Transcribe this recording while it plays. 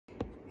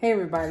Hey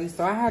everybody,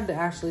 so I had to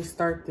actually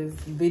start this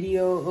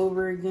video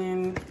over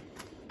again.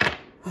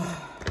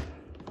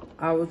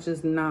 I was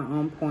just not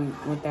on point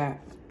with that.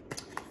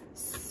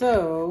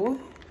 So,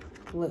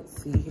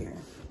 let's see here.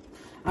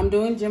 I'm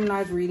doing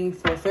Gemini's reading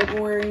for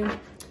February.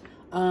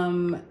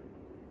 I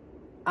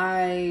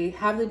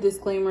have the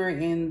disclaimer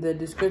in the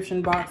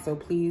description box, so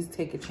please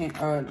take a chance,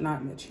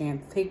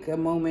 take a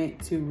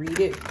moment to read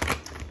it.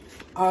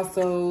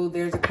 Also,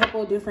 there's a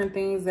couple of different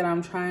things that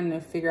I'm trying to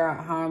figure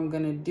out how I'm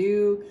gonna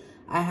do.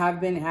 I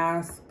have been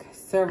asked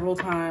several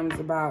times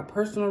about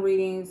personal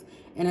readings,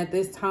 and at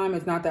this time,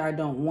 it's not that I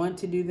don't want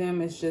to do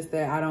them, it's just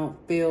that I don't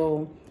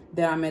feel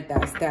that I'm at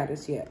that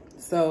status yet.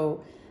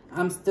 So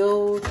I'm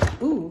still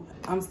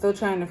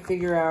trying to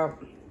figure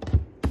out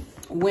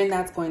when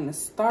that's going to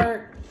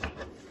start.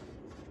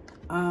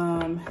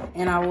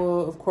 And I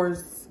will, of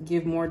course,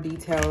 give more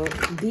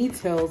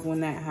details when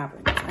that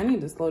happens. I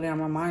need to slow down.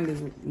 My mind is,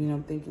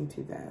 thinking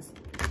too fast.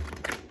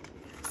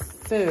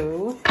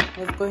 So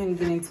let's go ahead and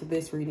get into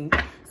this reading.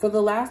 So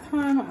the last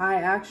time I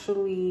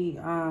actually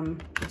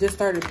just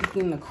started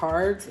picking the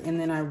cards and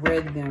then I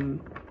read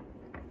them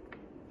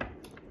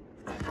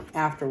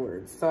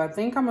afterwards. So I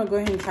think I'm gonna go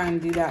ahead and try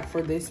and do that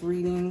for this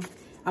reading.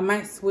 I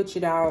might switch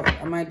it out.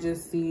 I might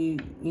just see,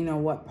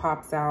 what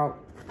pops out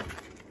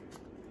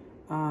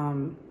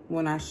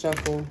when I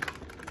shuffle,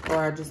 or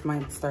I just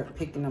might start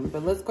picking them.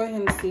 But let's go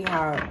ahead and see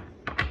how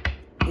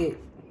it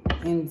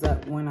ends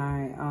up when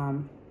I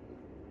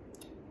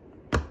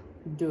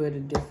do it a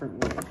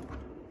different way.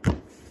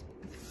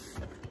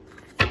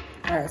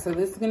 All right, so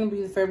this is going to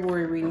be the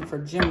February reading for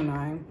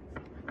Gemini.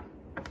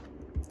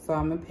 So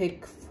I'm going to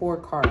pick 4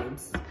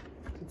 cards.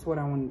 That's what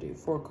I want to do,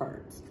 4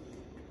 cards.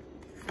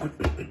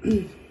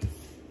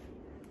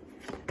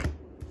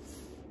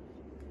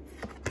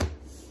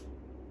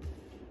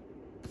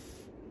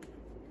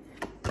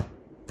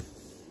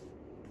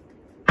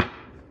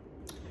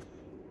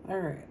 All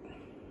right.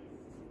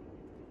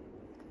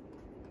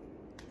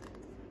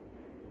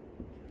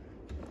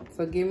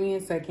 So give me a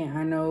second.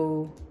 I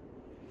know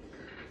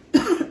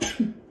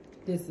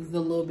this is a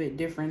little bit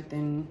different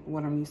than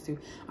what I'm used to.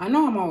 I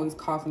know I'm always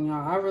coughing,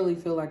 y'all. I really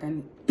feel like I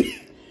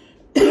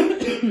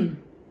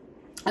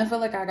feel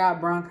like I got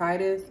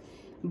bronchitis,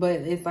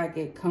 but it's like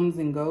it comes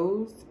and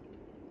goes.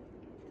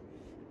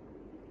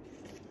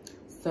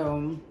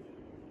 So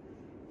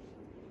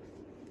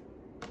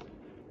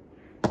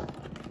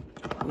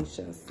we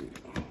shall see.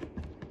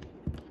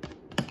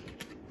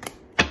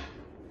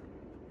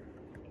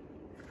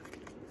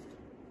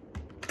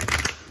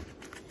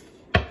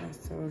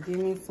 So give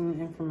me some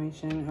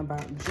information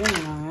about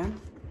Gemini.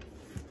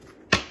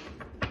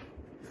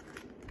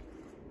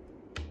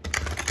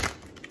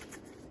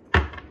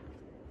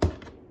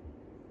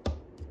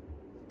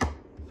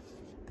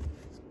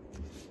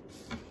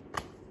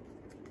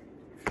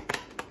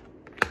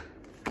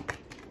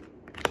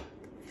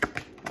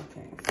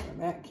 Okay, so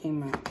that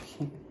came out.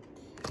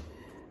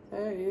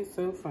 That is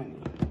so funny.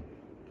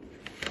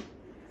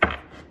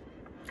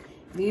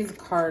 These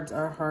cards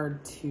are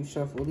hard to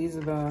shuffle. These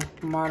are the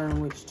Modern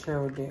Witch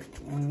Tarot deck,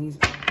 and these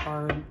are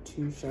hard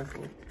to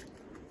shuffle.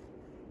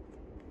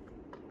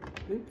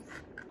 Oops,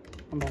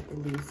 I'm about to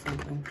lose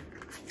something.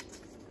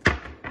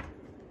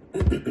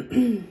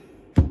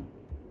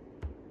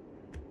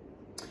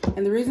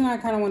 And the reason I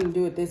kind of want to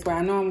do it this way,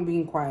 I know I'm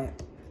being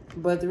quiet,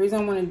 but the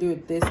reason I want to do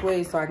it this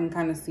way is so I can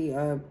kind of see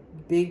a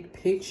big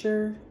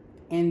picture,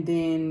 and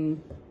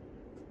then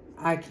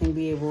I can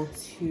be able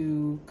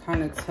to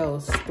kind of tell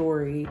a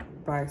story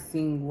by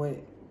seeing what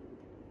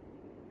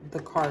the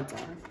cards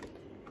are.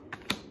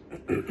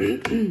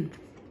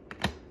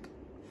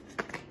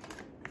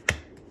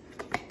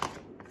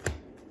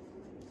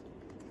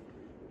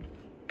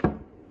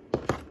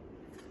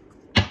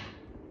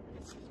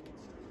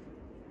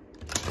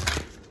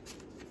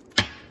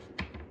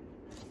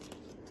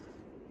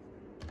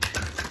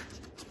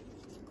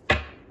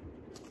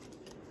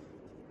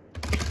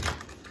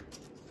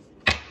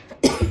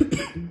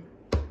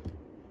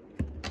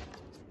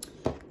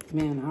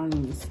 Man, I don't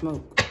even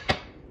smoke,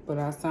 but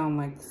I sound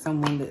like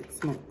someone that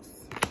smokes.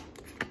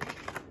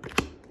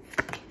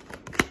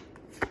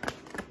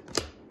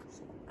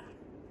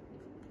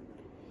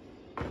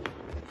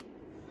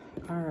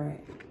 All right.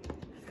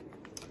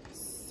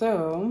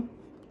 So,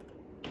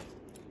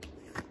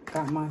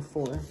 got my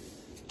 4.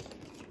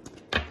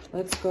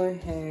 Let's go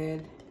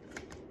ahead.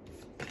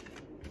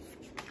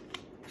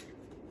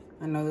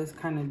 I know this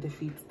kind of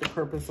defeats the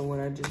purpose of what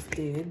I just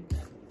did.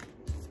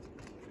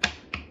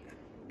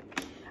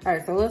 All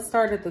right, so let's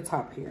start at the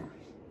top here.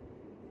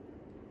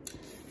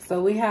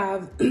 So we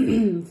have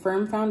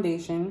Firm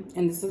Foundation,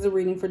 and this is a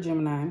reading for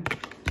Gemini.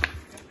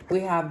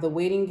 We have the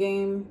Waiting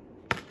Game.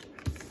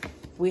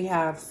 We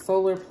have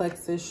Solar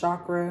Plexus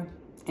Chakra,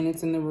 and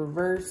it's in the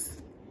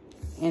reverse.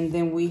 And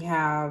then we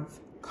have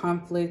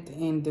Conflict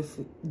and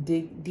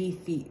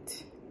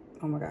Defeat.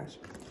 Oh my gosh.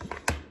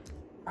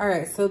 All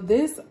right, so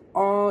this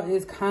all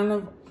is kind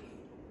of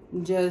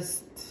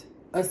just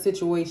a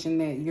situation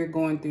that you're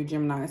going through,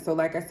 Gemini. So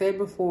like I said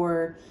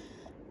before,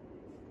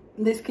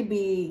 This could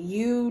be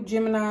you,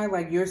 Gemini,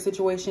 like your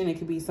situation. It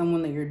could be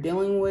someone that you're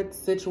dealing with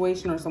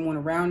situation or someone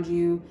around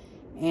you,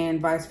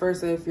 and vice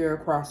versa if you're a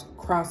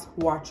cross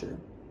watcher.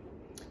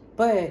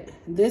 But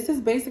this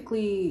is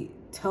basically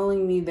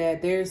telling me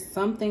that there's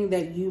something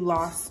that you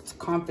lost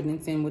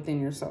confidence in within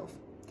yourself.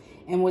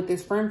 And with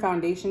this firm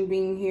foundation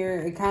being here,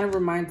 it kind of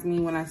reminds me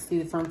when I see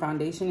the firm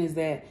foundation is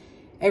that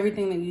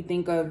everything that you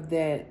think of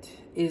that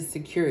is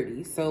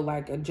security. So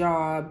like a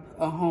job,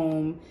 a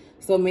home.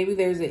 So maybe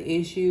there's an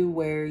issue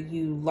where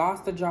you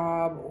lost a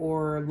job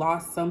or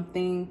lost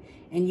something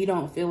and you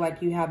don't feel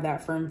like you have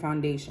that firm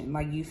foundation.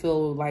 Like you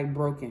feel like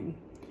broken.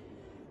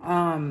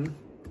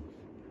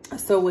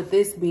 So with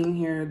this being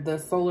here, the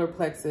solar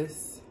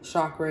plexus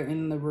chakra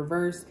in the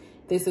reverse,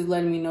 this is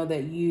letting me know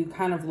that you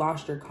kind of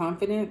lost your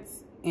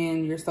confidence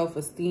and your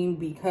self-esteem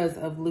because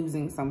of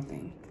losing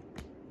something.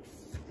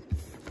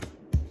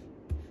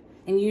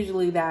 And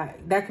usually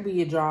that could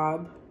be a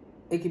job.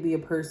 It could be a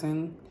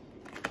person.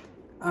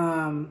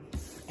 And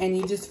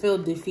you just feel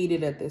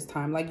defeated at this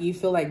time. Like you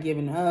feel like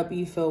giving up.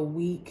 You feel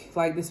weak.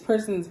 Like this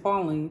person is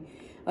falling.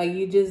 Like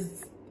you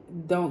just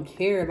don't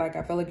care. Like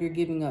I feel like you're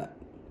giving up.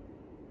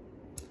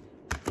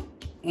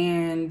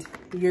 And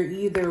you're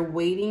either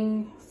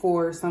waiting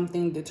for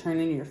something to turn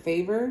in your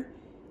favor,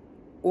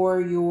 or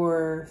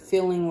you're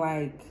feeling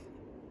like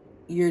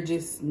you're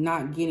just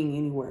not getting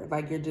anywhere.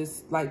 Like you're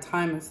just like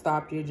time has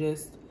stopped. You're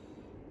just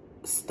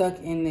stuck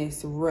in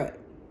this rut.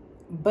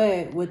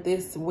 But with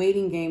this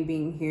waiting game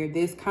being here,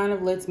 this kind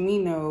of lets me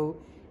know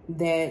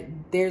that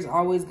there's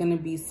always going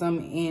to be some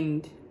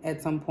end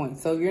at some point.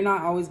 So you're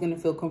not always going to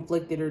feel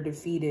conflicted or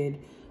defeated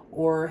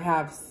or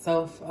have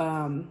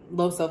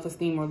low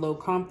self-esteem or low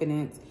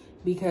confidence,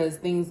 because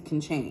things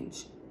can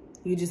change.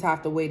 You just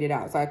have to wait it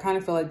out. So I kind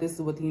of feel like this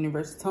is what the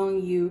universe is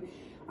telling you,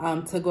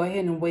 to go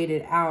ahead and wait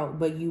it out,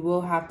 but you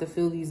will have to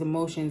feel these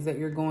emotions that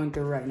you're going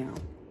through right now.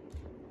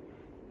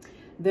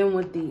 Then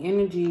with the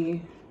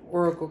energy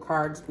oracle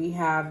cards, we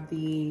have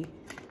the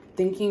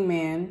thinking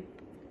man.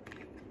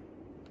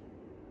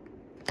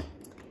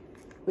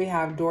 We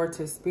have door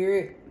to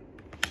spirit,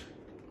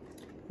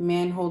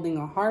 man holding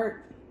a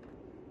heart,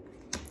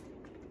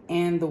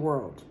 and the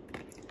world.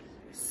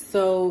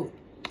 So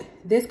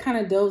this kind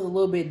of delves a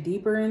little bit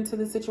deeper into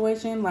the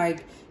situation.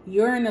 Like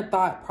you're in a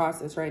thought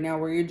process right now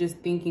where you're just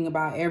thinking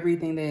about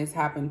everything that has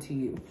happened to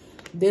you.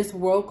 This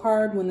world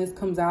card, when this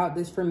comes out,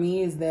 this for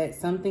me is that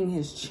something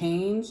has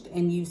changed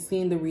and you've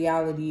seen the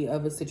reality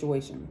of a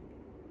situation.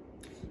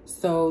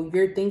 So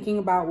you're thinking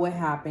about what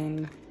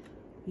happened.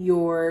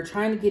 You're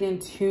trying to get in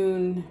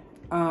tune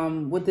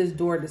with this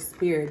door to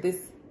spirit. This,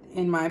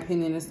 in my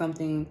opinion, is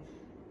something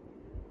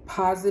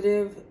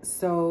positive.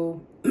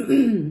 So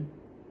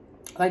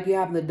like you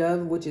have the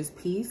dove, which is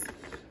peace.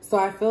 So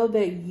I feel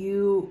that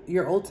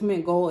your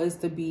ultimate goal is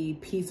to be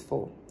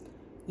peaceful.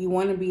 You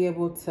want to be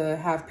able to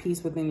have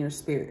peace within your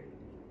spirit.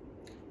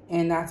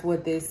 And that's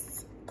what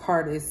this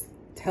card is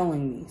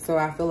telling me. So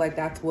I feel like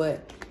that's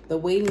what the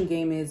waiting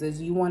game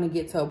is you want to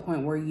get to a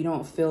point where you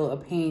don't feel a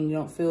pain, you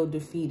don't feel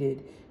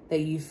defeated, that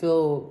you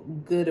feel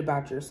good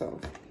about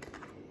yourself.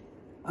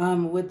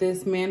 With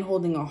this man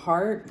holding a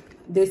heart,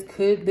 this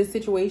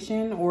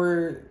situation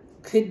or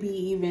could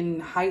be even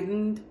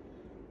heightened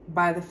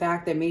by the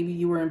fact that maybe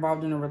you were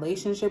involved in a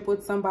relationship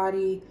with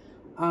somebody,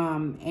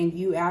 and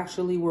you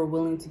actually were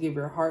willing to give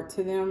your heart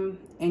to them,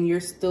 and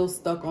you're still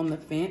stuck on the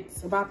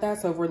fence about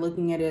that. So if we're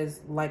looking at it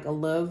as like a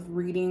love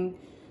reading,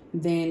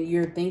 then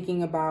you're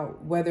thinking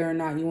about whether or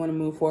not you want to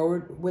move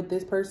forward with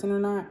this person or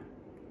not,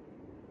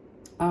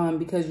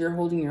 because you're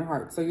holding your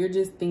heart. So you're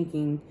just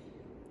thinking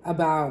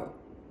about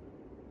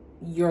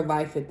your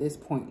life at this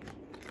point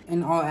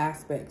in all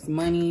aspects: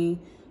 money,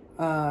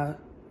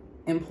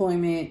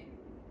 employment,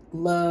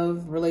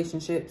 love,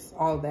 relationships,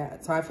 all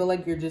that. So I feel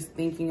like you're just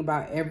thinking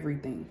about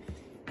everything.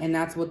 And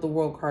that's what the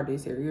world card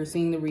is here. You're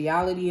seeing the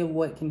reality of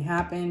what can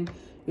happen.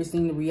 You're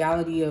seeing the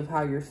reality of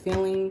how you're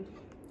feeling.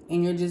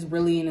 And you're just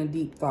really in a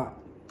deep thought.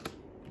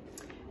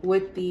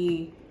 With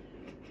the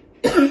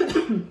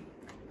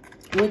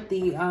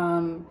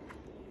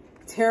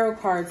tarot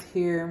cards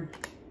here,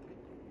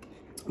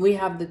 we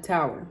have the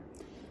Tower.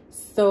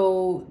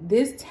 So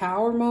this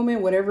Tower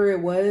moment, whatever it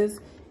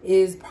was,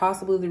 is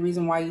possibly the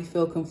reason why you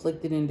feel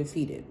conflicted and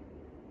defeated.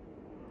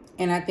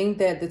 And I think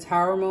that the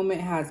Tower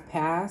moment has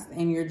passed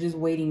and you're just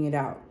waiting it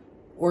out.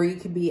 Or you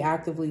could be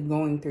actively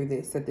going through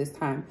this at this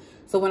time.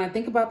 So when I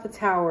think about the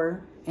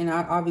Tower, and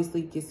I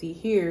obviously can see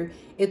here,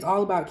 it's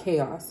all about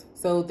chaos.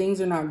 So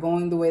things are not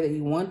going the way that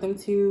you want them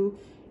to.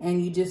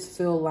 And you just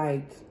feel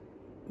like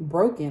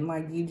broken.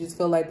 Like you just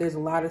feel like there's a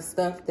lot of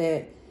stuff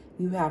that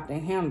you have to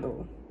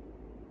handle.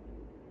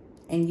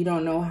 And you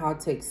don't know how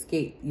to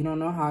escape. You don't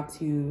know how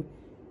to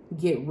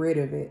get rid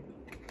of it.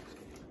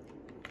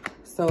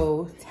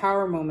 So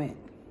Tower moment,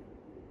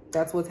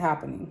 that's what's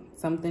happening.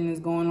 Something is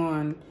going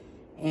on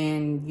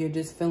and you're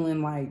just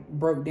feeling like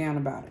broke down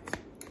about it.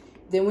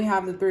 Then we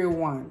have the Three of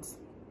Wands.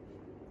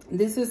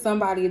 This is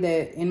somebody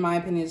that, in my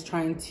opinion, is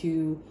trying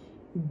to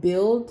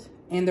build,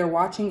 and they're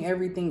watching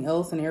everything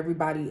else and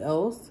everybody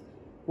else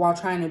while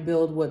trying to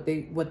build what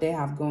they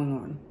have going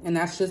on. And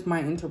that's just my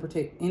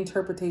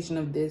interpretation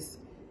of this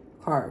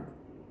card,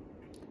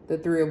 the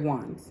Three of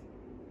Wands.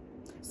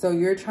 So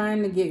you're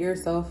trying to get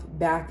yourself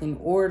back in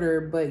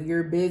order, but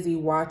you're busy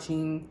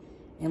watching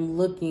and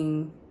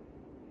looking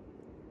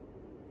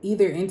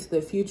either into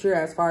the future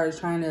as far as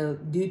trying to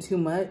do too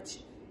much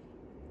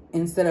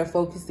instead of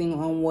focusing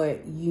on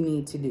what you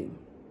need to do.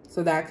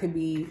 So that could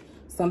be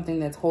something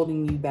that's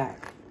holding you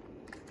back.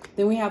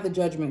 Then we have the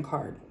Judgment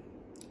card.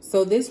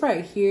 So this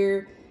right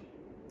here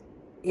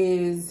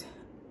is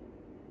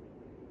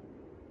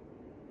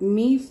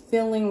me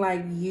feeling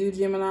like you,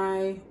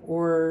 Gemini,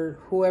 or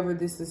whoever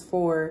this is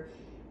for,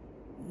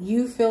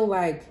 you feel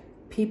like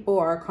people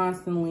are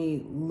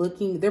constantly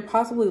looking, they're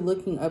possibly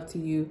looking up to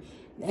you.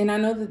 And I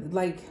know that,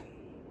 like,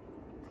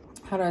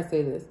 how do I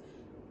say this?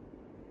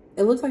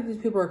 It looks like these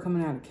people are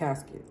coming out of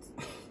caskets.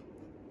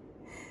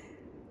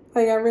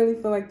 Like, I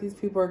really feel like these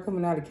people are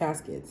coming out of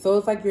caskets. So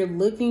it's like you're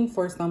looking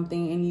for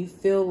something and you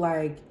feel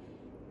like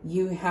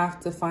you have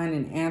to find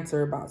an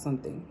answer about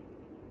something.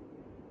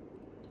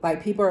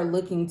 Like, people are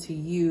looking to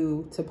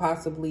you to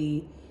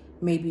possibly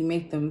maybe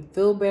make them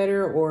feel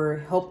better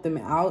or help them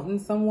out in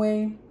some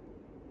way.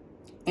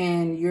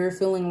 And you're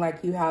feeling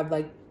like you have,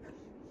 like,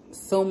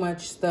 so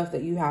much stuff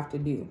that you have to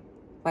do.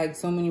 Like,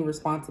 so many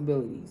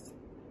responsibilities.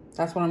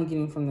 That's what I'm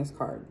getting from this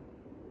card.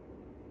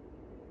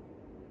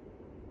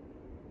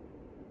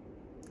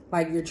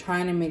 Like, you're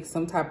trying to make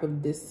some type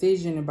of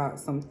decision about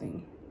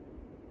something.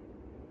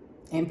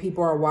 And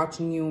people are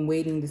watching you and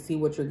waiting to see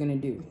what you're going to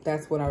do.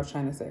 That's what I was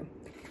trying to say.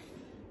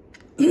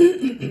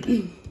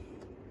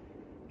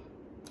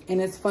 And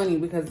it's funny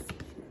because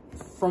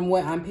from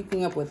what I'm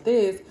picking up with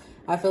this,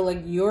 I feel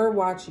like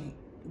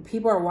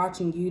people are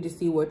watching you to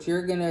see what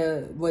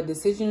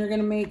decision you're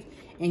gonna make,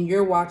 and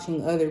you're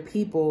watching other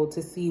people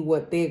to see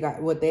what they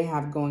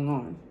have going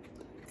on.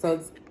 So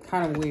it's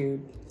kind of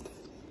weird.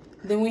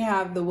 Then we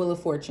have the Wheel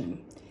of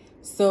Fortune.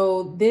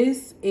 So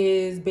this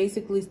is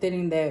basically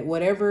stating that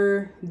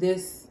whatever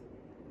this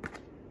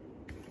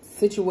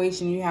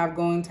situation you have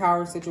going,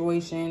 tower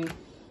situation,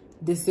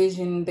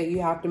 decision that you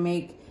have to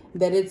make,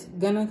 that it's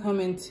gonna come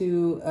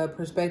into a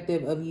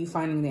perspective of you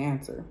finding the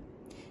answer.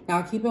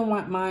 Now, keep in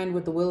mind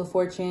with the Wheel of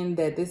Fortune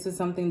that this is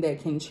something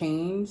that can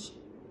change.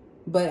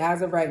 But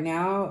as of right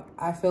now,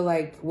 I feel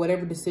like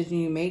whatever decision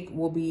you make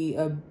will be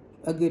a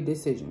good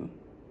decision,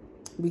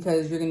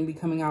 because you're going to be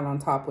coming out on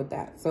top with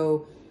that.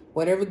 So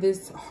whatever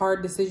this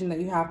hard decision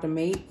that you have to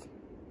make,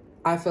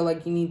 I feel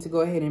like you need to go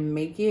ahead and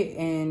make it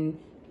and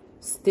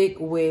stick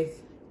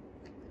with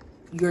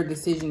your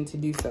decision to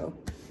do so.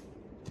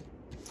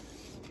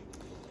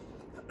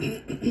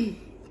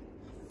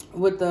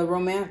 With the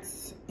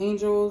Romance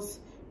Angels,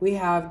 we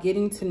have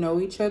getting to know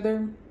each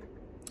other.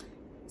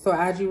 So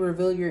as you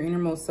reveal your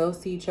innermost selves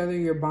to each other,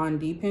 your bond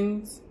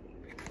deepens.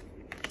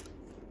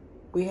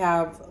 We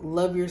have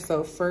love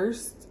yourself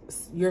first.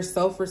 Your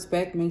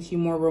self-respect makes you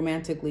more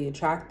romantically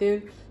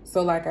attractive.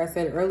 So like I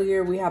said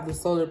earlier, we have the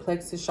solar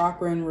plexus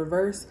chakra in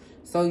reverse.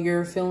 So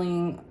you're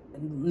feeling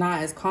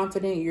not as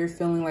confident. You're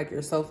feeling like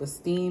your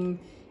self-esteem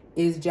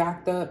is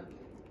jacked up.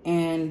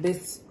 And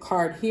this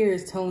card here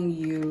is telling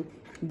you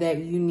that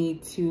you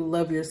need to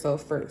love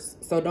yourself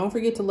first. So don't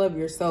forget to love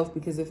yourself,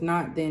 because if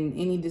not, then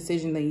any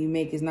decision that you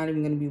make is not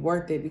even going to be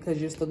worth it, because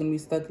you're still going to be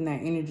stuck in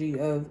that energy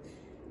of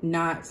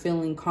not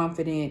feeling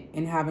confident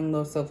and having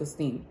low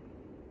self-esteem.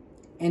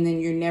 And then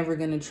you're never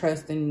going to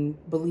trust and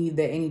believe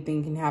that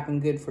anything good can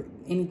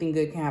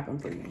happen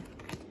for you.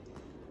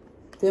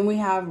 Then we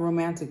have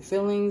romantic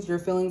feelings. Your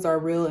feelings are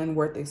real and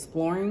worth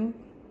exploring.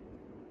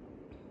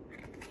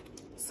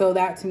 So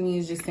that to me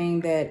is just saying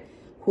that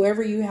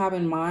whoever you have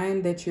in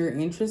mind that you're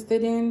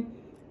interested in,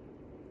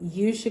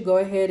 you should go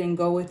ahead and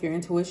go with your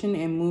intuition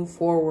and move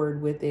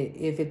forward with it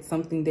if it's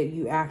something that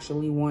you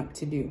actually want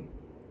to do.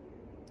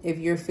 If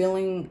you're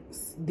feeling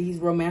these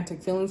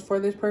romantic feelings for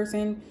this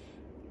person,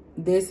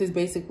 this is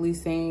basically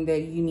saying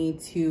that you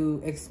need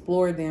to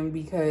explore them,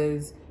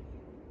 because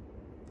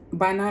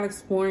by not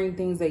exploring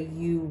things that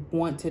you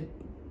want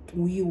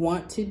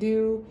to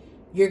do,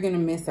 you're going to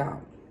miss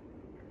out.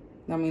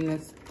 I mean,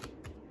 that's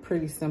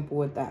pretty simple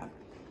with that.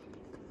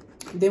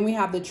 Then we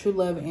have the true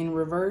love in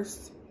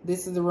reverse.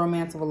 This is the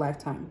romance of a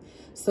lifetime.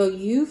 So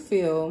you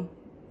feel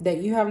that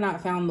you have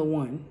not found the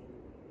one.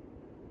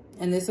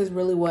 And this is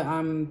really what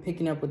I'm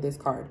picking up with this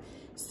card.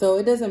 So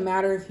it doesn't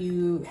matter if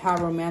you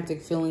have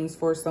romantic feelings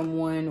for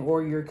someone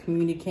or you're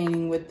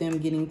communicating with them,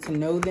 getting to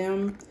know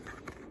them.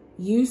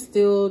 You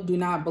still do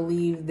not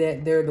believe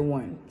that they're the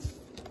one.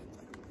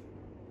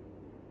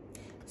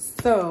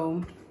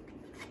 So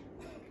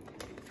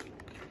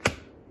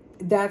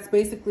that's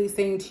basically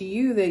saying to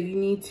you that you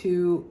need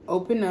to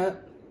open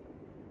up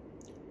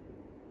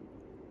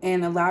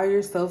and allow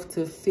yourself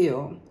to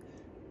feel.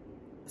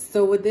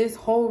 So with this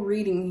whole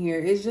reading here,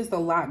 it's just a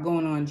lot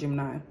going on,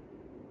 Gemini.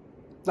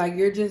 Like,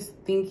 you're just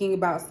thinking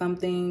about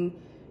something,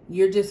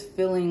 you're just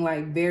feeling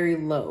like very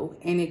low.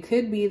 And it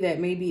could be that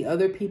maybe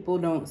other people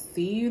don't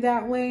see you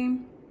that way,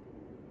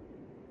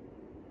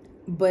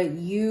 but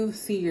you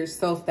see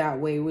yourself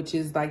that way, which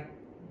is like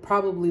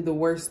probably the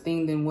worst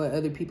thing than what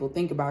other people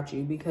think about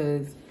you,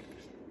 because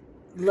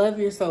love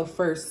yourself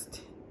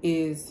first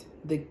is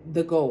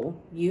the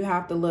goal. You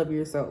have to love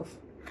yourself.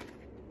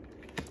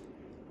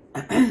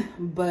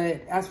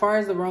 But as far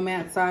as the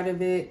romance side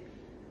of it,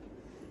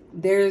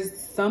 there's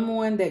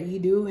someone that you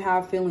do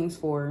have feelings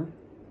for,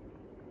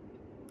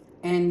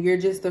 and you're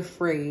just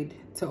afraid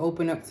to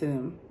open up to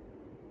them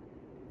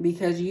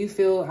because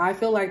I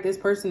feel like this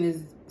person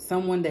is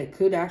someone that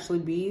could actually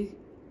be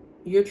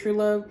your true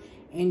love,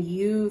 and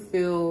you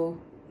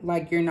feel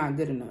like you're not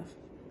good enough.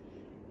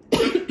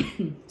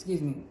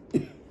 Excuse me.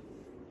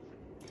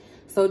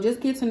 So just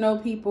get to know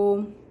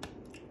people,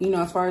 you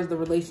know, as far as the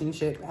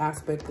relationship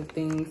aspect of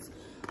things.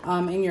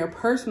 In your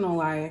personal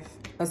life,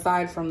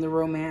 aside from the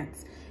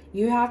romance,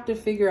 you have to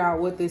figure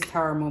out what this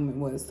Tower moment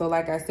was. So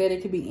like I said,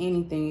 it could be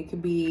anything. It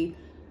could be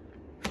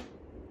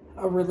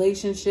a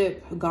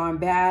relationship gone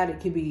bad. It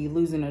could be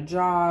losing a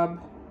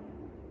job.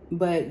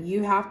 But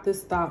you have to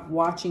stop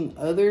watching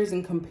others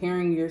and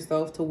comparing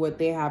yourself to what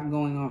they have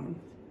going on.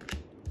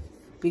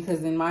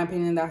 Because in my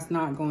opinion, that's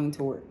not going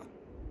to work.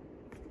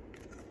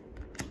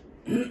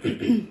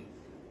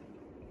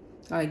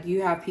 Like,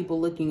 you have people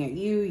looking at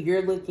you,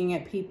 you're looking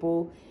at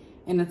people,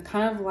 and it's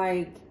kind of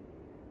like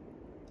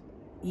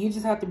you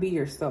just have to be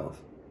yourself.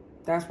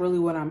 That's really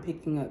what I'm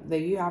picking up,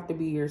 that you have to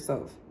be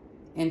yourself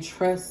and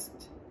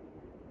trust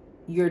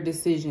your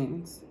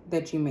decisions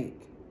that you make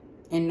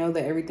and know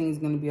that everything's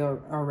going to be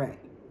all right.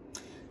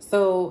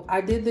 So I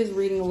did this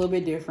reading a little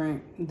bit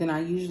different than I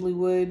usually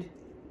would.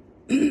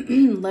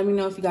 Let me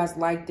know if you guys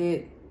liked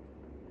it.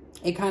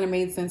 It kind of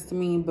made sense to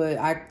me, but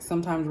I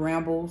sometimes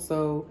ramble.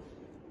 So,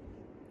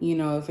 you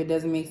know, if it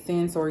doesn't make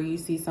sense or you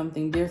see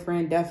something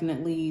different,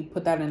 definitely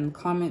put that in the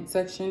comment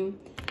section.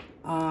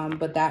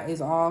 But that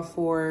is all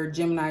for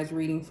Gemini's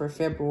reading for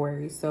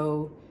February.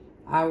 So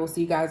I will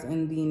see you guys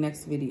in the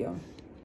next video.